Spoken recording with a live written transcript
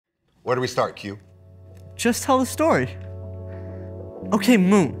Where do we start, Q? Just tell the story. Okay,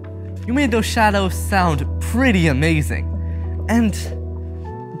 Moon, you made those shadows sound pretty amazing. And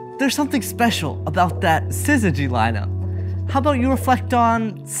there's something special about that syzygy lineup. How about you reflect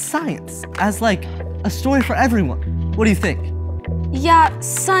on science as like a story for everyone? What do you think? Yeah,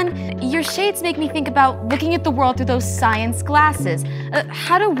 son, your shades make me think about looking at the world through those science glasses.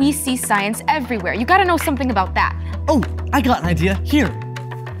 How do we see science everywhere? You gotta know something about that. Oh, I got an idea. Here.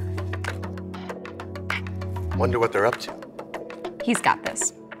 Wonder what they're up to. He's got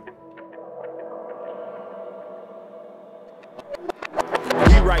this.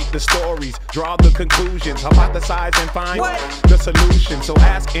 Write the stories, draw the conclusions, hypothesize and find the solution. So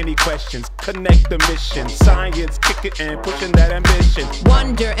ask any questions, connect the mission, science, kick it and pushing that ambition.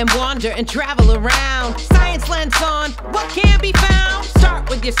 Wonder and wander and travel around. Science lens on, what can be found? Start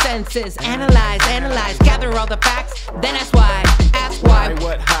with your senses, analyze, gather all the facts, then ask why. Ask why.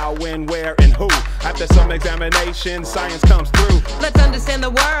 What, how, when, where, and who. After some examination, science comes through. Let's understand the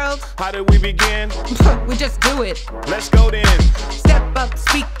world. How do we begin? We just do it. Let's go then. Step up,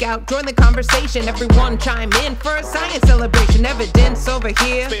 speak out, join the conversation. Everyone chime in for a science celebration. Evidence over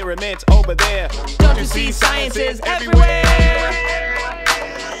here, experiments over there. Don't you see science is everywhere?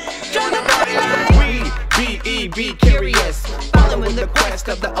 Join the party line. Be curious, following the quest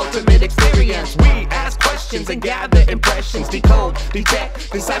of the ultimate experience. We ask questions and gather impressions, decode,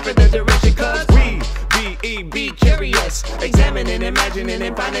 detect, decipher the direction. Cause we be curious, examining, imagining,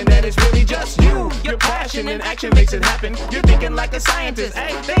 and finding that it's really just you. Your passion and action makes it happen. You're thinking like a scientist.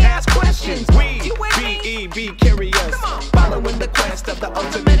 Hey, they ask questions. We be curious, following the quest of the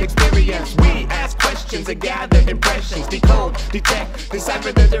ultimate experience. We ask questions and gather impressions, decode, detect,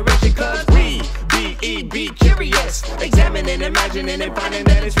 decipher the direction. Cause we be curious, examining, imagining, and finding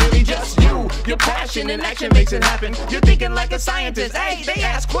that it's really just you. Your passion and action makes it happen. You're thinking like a scientist. Hey, they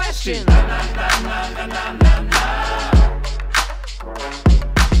ask questions. I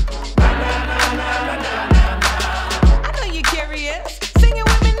know you're curious. Sing it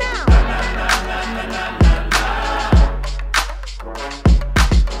with me now.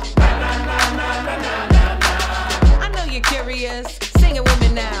 I know you're curious. Sing it with me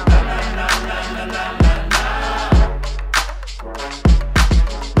now.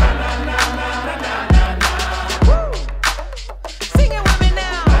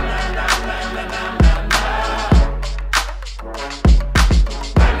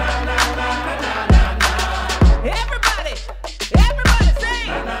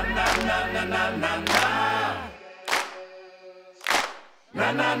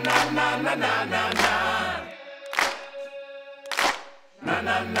 Na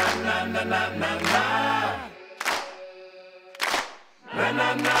na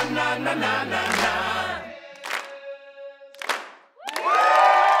na na na na na na.